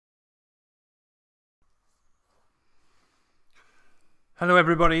Hello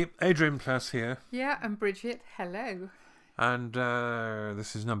everybody, Adrian Plass here. Yeah, and Bridget, hello. And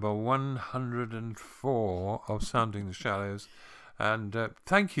this is number 104 of Sounding the Shallows. And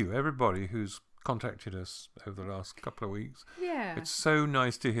thank you everybody who's contacted us over the last couple of weeks. Yeah. It's so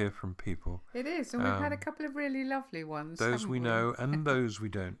nice to hear from people. It is, and we've had a couple of really lovely ones. Those we know and those we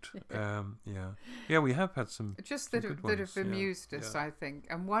don't. Yeah, we have had some just some that, good that ones. have amused us, I think.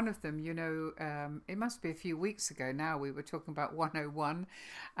 And one of them, it must be a few weeks ago now, we were talking about 101.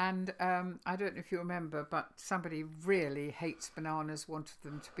 And I don't know if you remember, but somebody really hates bananas, wanted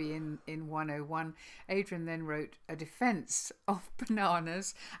them to be in 101. Adrian then wrote a defence of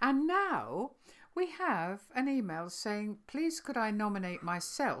bananas. And now we have an email saying, please could I nominate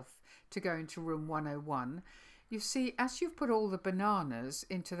myself to go into room 101? You see, as you've put all the bananas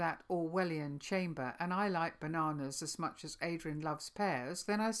into that Orwellian chamber, and I like bananas as much as Adrian loves pears,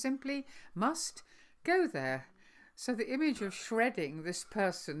 then I simply must go there. So the image of shredding this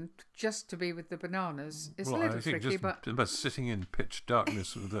person just to be with the bananas is a little tricky, but sitting in pitch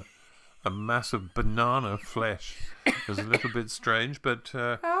darkness with a mass of banana flesh is a little bit strange, but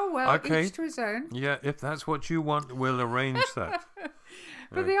oh well, okay. Each to his own. Yeah, if that's what you want, we'll arrange that.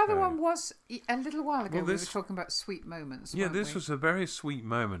 But the other one was a little while ago. Well, we were talking about sweet moments. Yeah, weren't this we? was a very sweet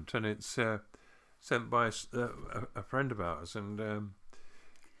moment, and it's sent by a friend of ours, and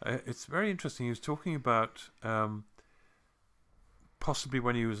it's very interesting. He was talking about possibly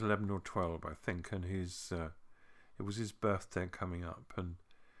when he was 11 or 12, I think, and it was his birthday coming up, and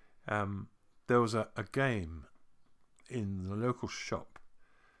there was a game in the local shop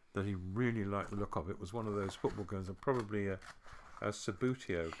that he really liked the look of. It was one of those football games, and probably a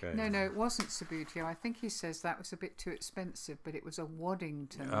Sabutio game. No, it wasn't Sabutio. I think he says that was a bit too expensive, but it was a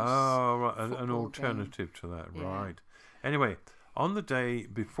Waddington's. Oh, right, an alternative to that, yeah. Right. Anyway, on the day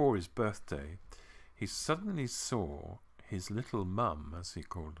before his birthday, he suddenly saw his little mum, as he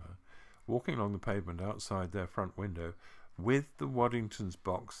called her, walking along the pavement outside their front window with the Waddington's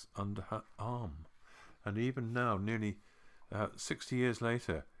box under her arm. And even now, nearly 60 years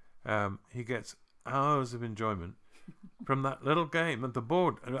later, he gets hours of enjoyment from that little game. And the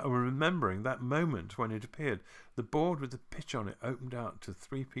board, remembering that moment when it appeared, the board with the pitch on it opened out to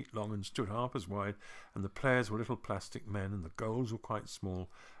 3 feet long and stood half as wide, and the players were little plastic men, and the goals were quite small,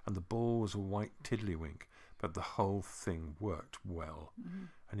 and the ball was a white tiddlywink, but the whole thing worked well. Mm-hmm.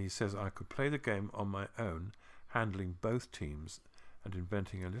 And he says, I could play the game on my own, handling both teams and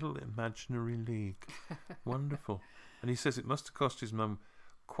inventing a little imaginary league. Wonderful. And he says it must have cost his mum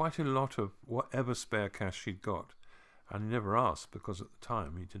quite a lot of whatever spare cash she'd got. And he never asked, because at the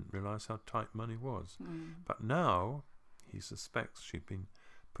time he didn't realise how tight money was. Mm. But now he suspects she'd been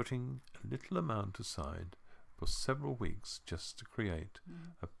putting a little amount aside for several weeks just to create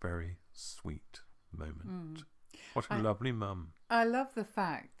a very sweet moment. Mm. What a lovely mum. I love the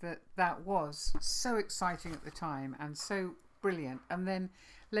fact that that was so exciting at the time and so brilliant. And then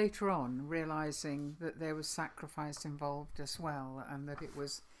later on realising that there was sacrifice involved as well, and that it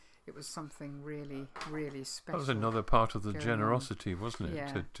was something really, really special. That was another part of the generosity, wasn't it?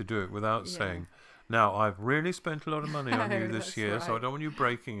 Yeah. To do it without saying, now, I've really spent a lot of money on you this year, so I don't want you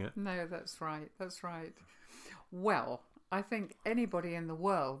breaking it. No, that's right. That's right. Well, I think anybody in the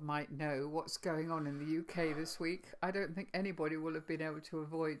world might know what's going on in the UK this week. I don't think anybody will have been able to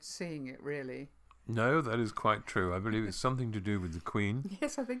avoid seeing it, really. No, that is quite true. I believe it's something to do with the Queen.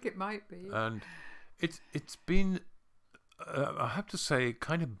 Yes, I think it might be. And it's been, I have to say,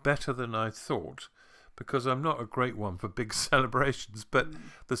 kind of better than I thought, because I'm not a great one for big celebrations, but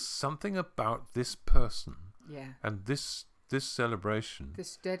there's something about this person and this celebration,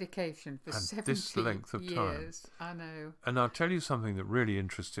 this dedication for and 70 this length of years. time. I know. And I'll tell you something that really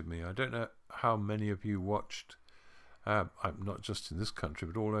interested me. I don't know how many of you watched, not just in this country,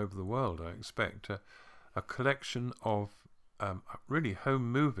 but all over the world, I expect, a collection of really home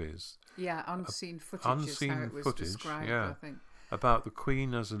movies. Yeah, unseen footage is how it was described, I think. About the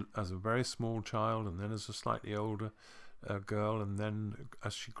Queen as a very small child, and then as a slightly older girl, and then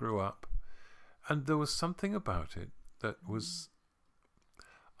as she grew up. And there was something about it that was,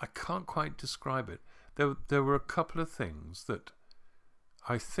 I can't quite describe it. There were a couple of things that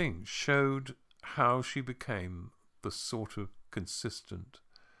I think showed how she became the sort of consistent,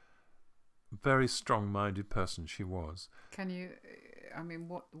 very strong-minded person she was. Can you, I mean,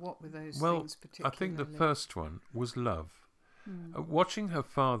 what were those things Well, particularly? I think the first one was love. Watching her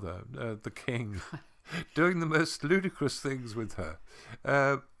father, the king, doing the most ludicrous things with her,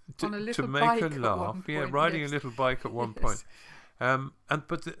 to make her laugh. Yeah, riding a little bike at one point.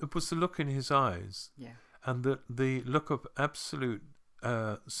 But it was the look in his eyes, and the look of absolute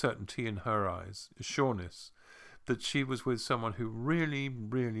certainty in her eyes, sureness, that she was with someone who really,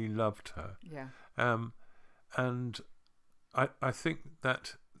 really loved her. Yeah. And I think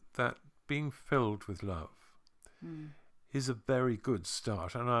that being filled with love is a very good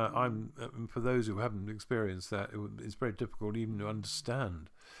start. And I'm for those who haven't experienced that, it's very difficult even to understand.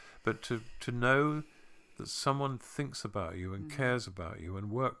 But to know that someone thinks about you and cares about you and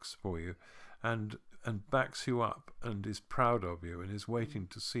works for you and backs you up and is proud of you and is waiting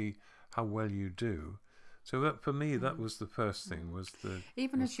to see how well you do. So that, for me, that was the first thing, was the...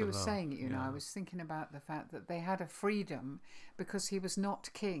 Even was as you the were love. saying it, you know, Yeah. I was thinking about the fact that they had a freedom because he was not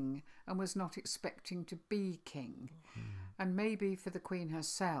king and was not expecting to be king. And maybe for the Queen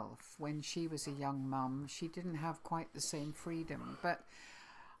herself, when she was a young mum, she didn't have quite the same freedom. But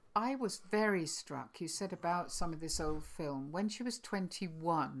I was very struck, you said about some of this old film. When she was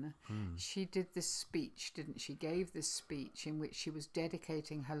 21, she did this speech, didn't she? Gave this speech in which she was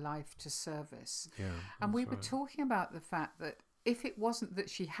dedicating her life to service. Yeah, And we that's were right. talking about the fact that if it wasn't that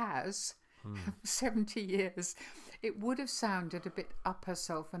she has 70 years, it would have sounded a bit up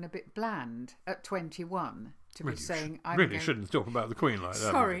herself and a bit bland at 21 to be saying, "I'm really going." shouldn't talk about the Queen like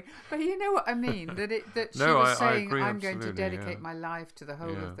that. Sorry, but you know what I mean. That she No, was I saying, agree "I'm going to absolutely, dedicate yeah. my life to the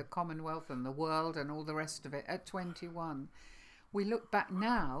whole Yeah. of the Commonwealth and the world and all the rest of it." At 21, we look back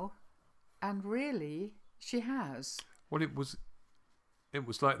now, and really, she has. Well, it was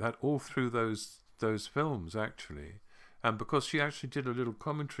like that all through those films, actually, and because she actually did a little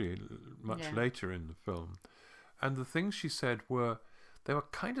commentary much Yeah. later in the film, and the things she said were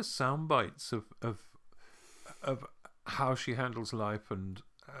kind of sound bites of how she handles life and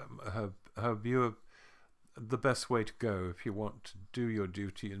her view of the best way to go if you want to do your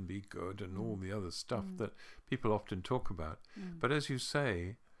duty and be good and all the other stuff that people often talk about. But as you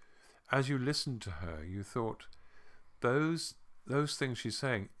say, as you listened to her, you thought those things she's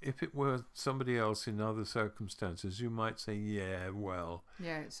saying, if it were somebody else in other circumstances, you might say, yeah, well.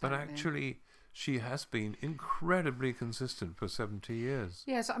 Yeah, it's But actually, she has been incredibly consistent for 70 years.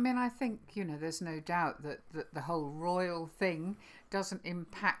 Yes, I mean, I think, you know, there's no doubt that the whole royal thing doesn't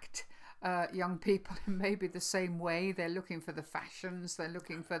impact young people in maybe the same way. They're looking for the fashions, they're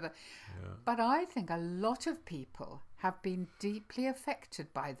looking for the... Yeah. But I think a lot of people have been deeply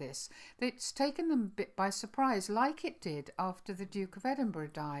affected by this. It's taken them a bit by surprise, like it did after the Duke of Edinburgh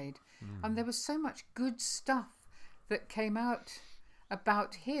died. And there was so much good stuff that came out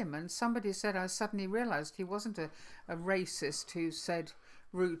about him, and somebody said, I suddenly realised he wasn't a racist who said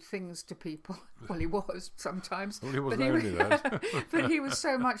rude things to people. Well, he was sometimes. Well, he wasn't but only that. but he was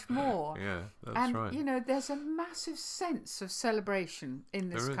so much more. Yeah, that's and, right. you know, there's a massive sense of celebration in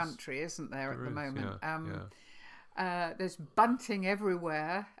this There is. country, isn't there, at There the is, moment? yeah. There's bunting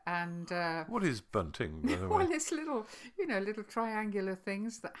everywhere, and What is bunting, by the way? well, it's little triangular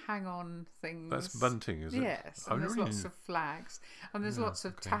things that hang on things. That's bunting, is it? Yes, I and there's really lots didn't- of flags, and there's lots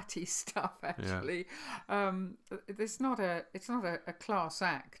of tatty stuff. Actually, it's not a class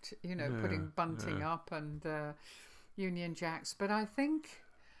act, you know, putting bunting up and Union Jacks. But I think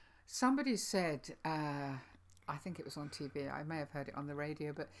somebody said, I think it was on TV. I may have heard it on the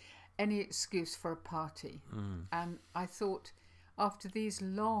radio, but any excuse for a party. And I thought, after this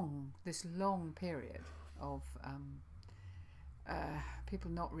long period of people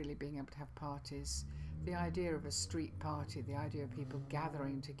not really being able to have parties, the idea of a street party, the idea of people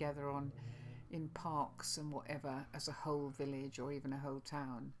gathering together in parks and whatever as a whole village or even a whole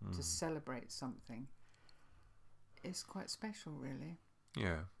town to celebrate something is quite special, really.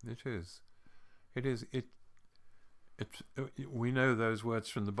 Yeah, it is. It is. We know those words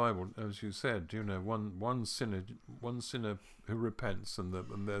from the Bible, as you said. You know, one sinner who repents,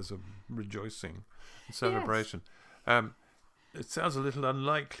 and there's a rejoicing, and celebration. It sounds a little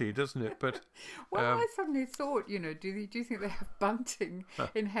unlikely, doesn't it? But well, I suddenly thought, you know, do you think they have bunting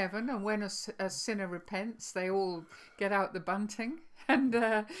in heaven? And when a sinner repents, they all get out the bunting and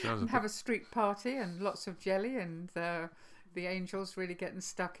have a street party and lots of jelly and the angels really getting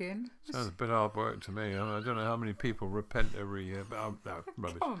stuck in. Sounds a bit hard work to me. I don't know how many people repent every year, but no,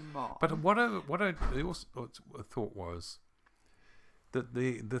 rubbish. Come on. But what I also thought was that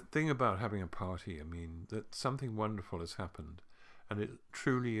the thing about having a party, I mean, that something wonderful has happened, and it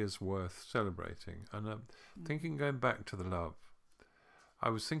truly is worth celebrating. And I'm thinking, going back to the love, I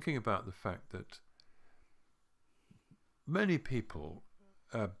was thinking about the fact that many people,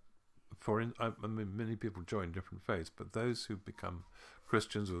 many people join different faiths, but those who become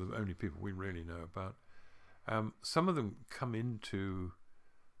Christians are the only people we really know about. Some of them come into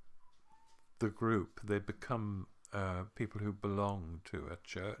the group. They become people who belong to a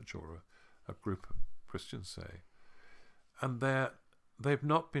church or a group of Christians, say, and they've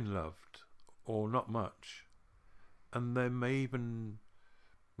not been loved, or not much, and they may even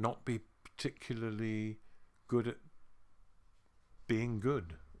not be particularly good at being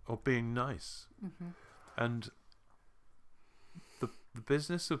good or being nice. And the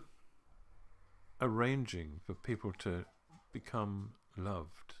business of arranging for people to become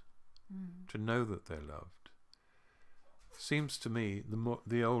loved, to know that they're loved, seems to me,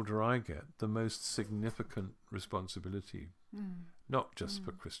 the older I get, the most significant responsibility, not just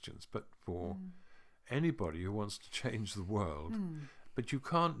for Christians, but for anybody who wants to change the world. But you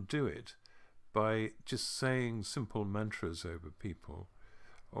can't do it by just saying simple mantras over people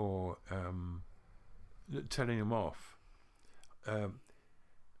or telling them off.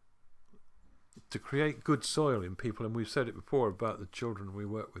 To create good soil in people, and we've said it before about the children we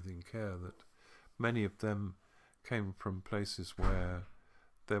work with in care, that many of them came from places where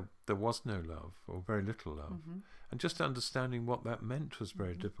there was no love or very little love, and just understanding what that meant was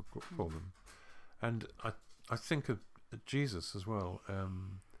very difficult for them. And I think of Jesus as well,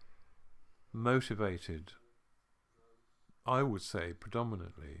 motivated, I would say,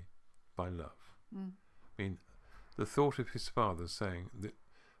 predominantly by love. I mean, the thought of his father saying that,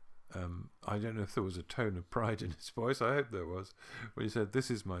 I don't know if there was a tone of pride in his voice, I hope there was, when he said,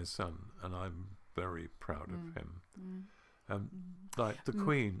 "This is my son, and I'm very proud of him." Like the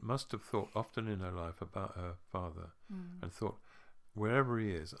Queen must have thought often in her life about her father, and thought, wherever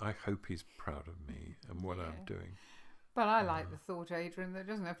he is, I hope he's proud of me and what I'm doing. But I like the thought, Adrian, that it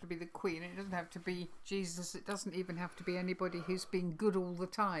doesn't have to be the Queen, it doesn't have to be Jesus, it doesn't even have to be anybody who's been good all the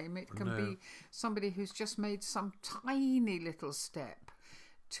time. It can be somebody who's just made some tiny little step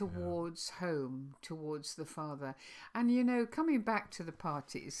towards home, towards the Father. And, you know, coming back to the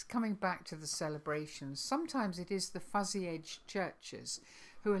parties, coming back to the celebrations, sometimes it is the fuzzy-edged churches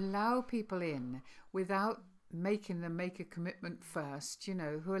who allow people in without making them make a commitment first, you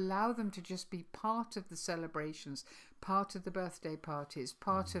know, who allow them to just be part of the celebrations, part of the birthday parties,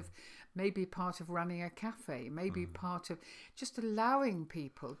 part of running a cafe, maybe part of just allowing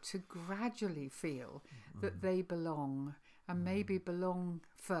people to gradually feel that they belong, and maybe belong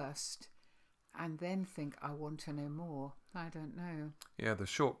first, and then think, I want to know more. I don't know. Yeah, the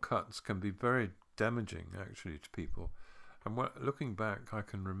shortcuts can be very damaging, actually, to people. And looking back, I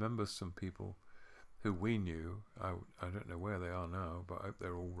can remember some people who we knew. I don't know where they are now, but I hope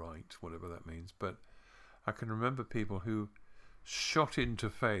they're all right, whatever that means. But I can remember people who shot into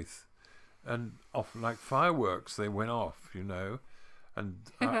faith, and off like fireworks, they went off, you know. And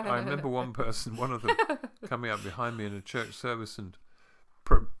I remember one of them coming up behind me in a church service and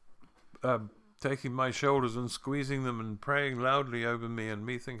taking my shoulders and squeezing them and praying loudly over me, and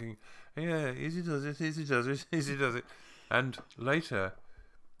me thinking, yeah, easy does it, easy does it, easy does it. And later,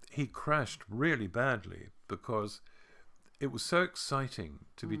 he crashed really badly because it was so exciting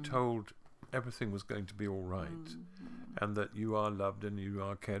to be told everything was going to be all right, and that you are loved and you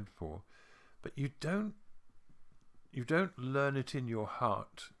are cared for. But you don't learn it in your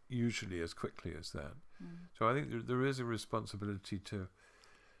heart usually as quickly as that. So I think there is a responsibility to,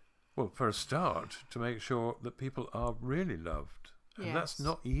 well, for a start, to make sure that people are really loved. And that's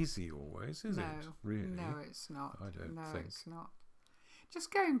not easy always, is it? Really? No, it's not. I don't think. No, it's not.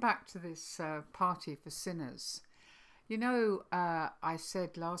 Just going back to this party for sinners, you know, I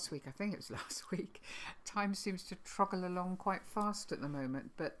said last week, I think it was last week, time seems to troggle along quite fast at the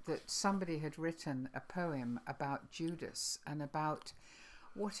moment, but that somebody had written a poem about Judas and about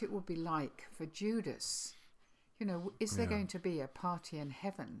what it would be like for Judas. You know, is there going to be a party in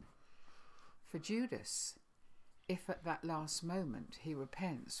heaven for Judas if at that last moment he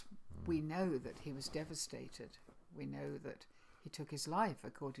repents? We know that he was devastated. We know that he took his life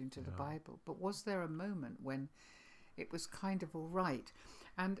according to the Bible. But was there a moment when it was kind of all right?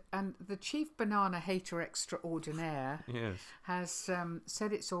 And the chief banana hater extraordinaire has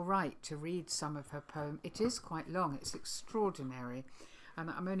said it's all right to read some of her poem. It is quite long. It's extraordinary. And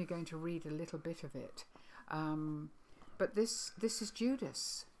I'm only going to read a little bit of it. But this is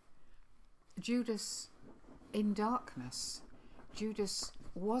Judas. Judas in darkness. Judas,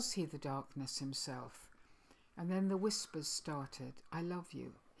 was he the darkness himself? And then the whispers started. I love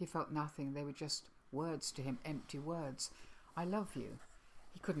you. He felt nothing. They were just words to him, empty words. I love you.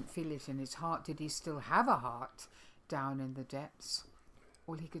 He couldn't feel it in his heart. Did he still have a heart down in the depths?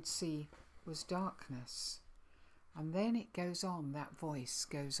 All he could see was darkness. And then it goes on, that voice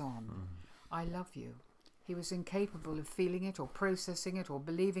goes on. I love you. He was incapable of feeling it or processing it or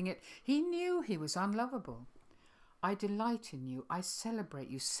believing it. He knew he was unlovable. I delight in you. I celebrate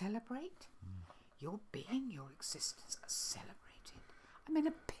you. Celebrate? Your being, your existence are celebrated. I'm in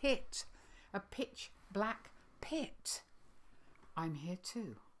a pit, a pitch black pit. I'm here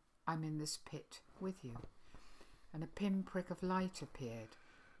too. I'm in this pit with you. and a pinprick of light appeared.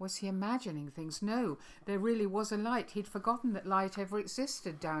 Was he imagining things? No, there really was a light. He'd forgotten that light ever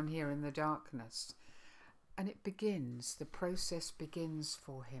existed down here in the darkness. And it begins, the process begins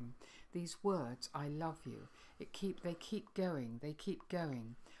for him. These words, I love you, they keep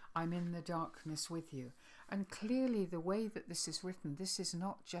going. I'm in the darkness with you. And clearly the way that this is written, this is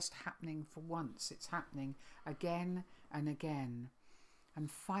not just happening for once, it's happening again and again.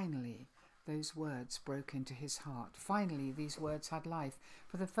 And finally, those words broke into his heart. Finally, these words had life.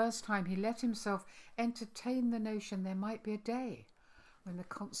 For the first time, he let himself entertain the notion there might be a day when the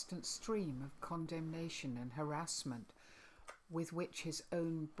constant stream of condemnation and harassment with which his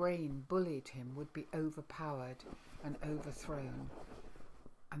own brain bullied him would be overpowered and overthrown,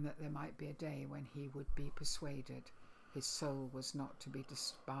 and that there might be a day when he would be persuaded his soul was not to be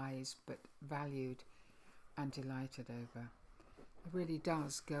despised but valued and delighted over. It really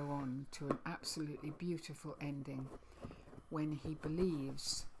does go on to an absolutely beautiful ending when he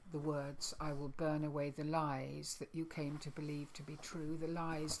believes the words, I will burn away the lies that you came to believe to be true, the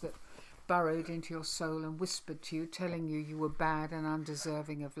lies that burrowed into your soul and whispered to you, telling you you were bad and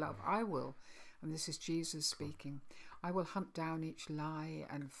undeserving of love. I will, and this is Jesus speaking, I will hunt down each lie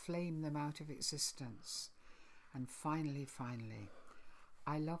and flame them out of existence. And finally,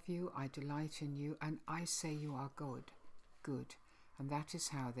 I love you, I delight in you, and I say you are good. And that is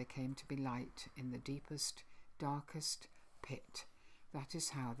how there came to be light in the deepest, darkest pit. That is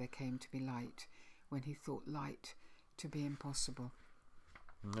how there came to be light when he thought light to be impossible.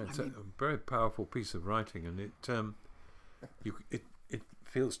 It's a very powerful piece of writing, and it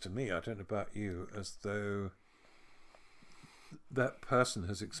feels to me, I don't know about you, as though that person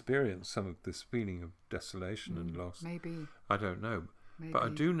has experienced some of this feeling of desolation and loss. Maybe. I don't know. Maybe. But I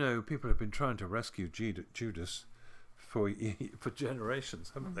do know people have been trying to rescue Judas for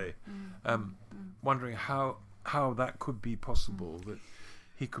generations, haven't they? Wondering how that could be possible, that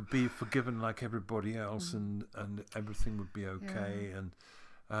he could be forgiven like everybody else, and everything would be okay. And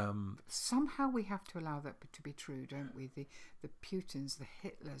somehow we have to allow that to be true, don't we? The Putins, the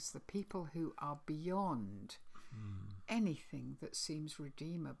Hitlers, the people who are beyond anything that seems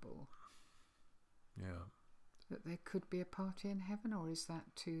redeemable. Yeah. That there could be a party in heaven, or is that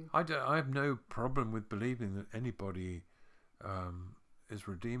too... I have no problem with believing that anybody is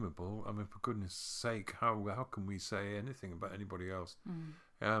redeemable. I mean, for goodness sake, how can we say anything about anybody else?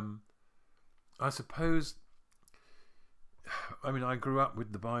 I suppose, I mean, I grew up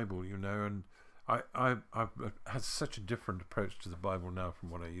with the Bible, you know, and I've had such a different approach to the Bible now from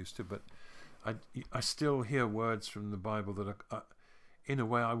what I used to, but I still hear words from the Bible that are, in a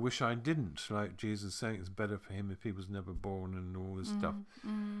way I wish I didn't, like Jesus saying it's better for him if he was never born and all this stuff.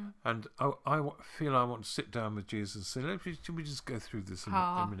 And I feel I want to sit down with Jesus and say, should we just go through this in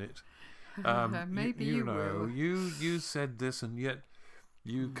a minute? Maybe you know, will. You said this, and yet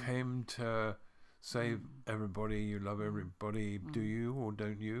you came to save everybody, you love everybody. Do you or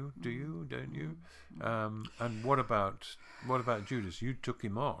don't you? Do you, don't you? And what about Judas? You took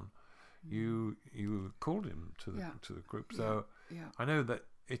him on. You called him to the group. So I know that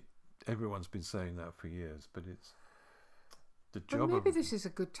everyone's been saying that for years, but it's the job. But maybe this is a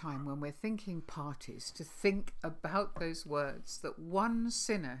good time when we're thinking parties to think about those words, that one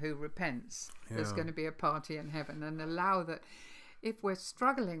sinner who repents, there's going to be a party in heaven, and allow that if we're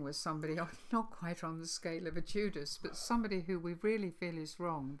struggling with somebody, not quite on the scale of a Judas, but somebody who we really feel is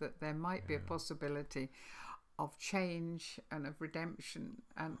wrong, that there might be a possibility of change and of redemption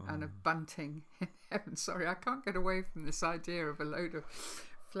and of bunting in heaven. Sorry, I can't get away from this idea of a load of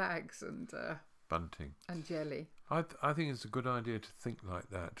flags and bunting and jelly. I think it's a good idea to think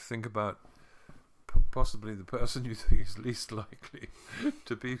like that. To think about possibly the person you think is least likely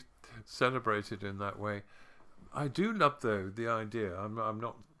to be celebrated in that way. I do love, though, the idea. I'm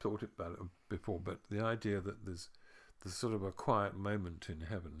not thought about it before, but the idea that there's sort of a quiet moment in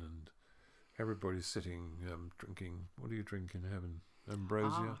heaven, and everybody's sitting drinking. What do you drink in heaven?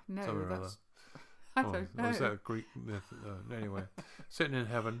 Ambrosia? No, somewhere or other. I don't know. Is that a Greek myth? Anyway, sitting in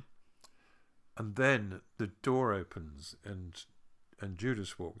heaven, and then the door opens, and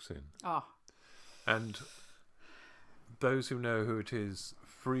Judas walks in. And those who know who it is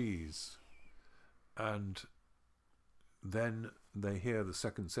freeze, and then they hear the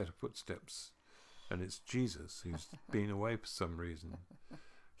second set of footsteps, and it's Jesus who's been away for some reason,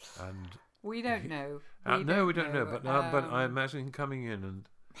 and we don't know. No, we don't know. But I imagine him coming in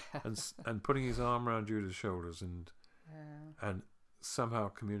and putting his arm around Judas' shoulders and somehow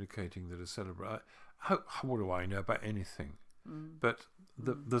communicating that a celebration. What do I know about anything? But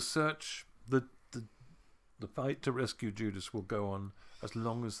the search, the fight to rescue Judas will go on as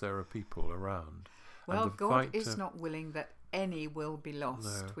long as there are people around. Well, and the God fight is to, not willing that any will be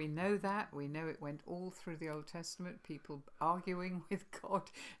lost. No. We know that. We know it went all through the Old Testament, people arguing with God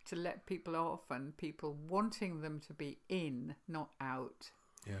to let people off and people wanting them to be in, not out.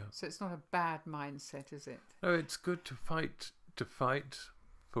 Yeah. So it's not a bad mindset, is it? No, it's good to fight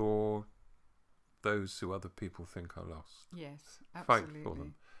for those who other people think are lost. Yes, absolutely. Fight for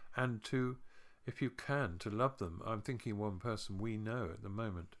them. And to, if you can, to love them. I'm thinking one person we know at the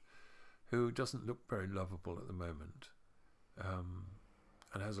moment who doesn't look very lovable at the moment,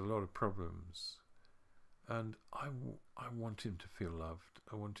 and has a lot of problems. And I want him to feel loved.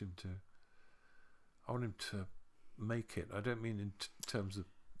 I want him to make it. I don't mean in terms of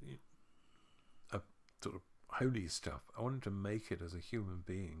sort of holy stuff. I want him to make it as a human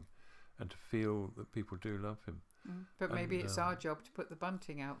being and to feel that people do love him. But maybe it's our job to put the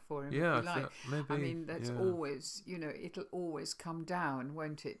bunting out for him, yeah, if you like. maybe, I mean, that's always, it'll always come down,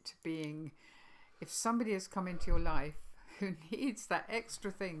 won't it, to being, if somebody has come into your life who needs that extra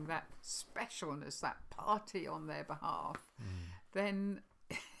thing, that specialness, that party on their behalf, then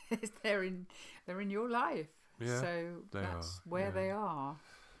they're in your life. Yeah, so that's where they are,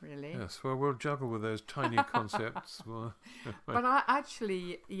 really. Yes, well, we'll juggle with those tiny concepts. But I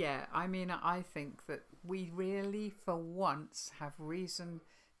think that we really, for once, have reason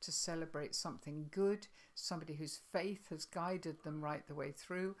to celebrate something good, somebody whose faith has guided them right the way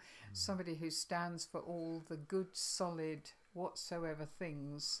through, somebody who stands for all the good, solid, whatsoever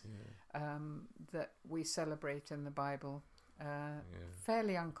things that we celebrate in the Bible.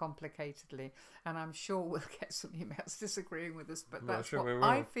 Fairly uncomplicatedly, and I'm sure we'll get some emails disagreeing with us, but that's what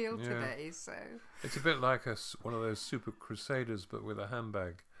I feel today. So it's a bit like one of those super crusaders, but with a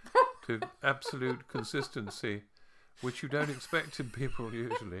handbag, to absolute consistency, which you don't expect in people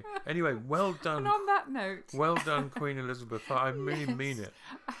usually. Anyway, well done. And on that note, well done, Queen Elizabeth. I really mean it.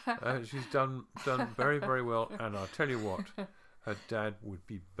 She's done very, very well, and I'll tell you what. Her dad would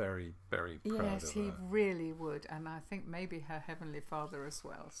be very, very proud of her. Yes, he really would. And I think maybe her Heavenly Father as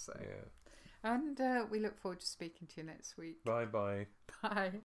well. So. Yeah. And we look forward to speaking to you next week. Bye-bye.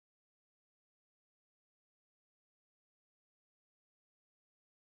 Bye.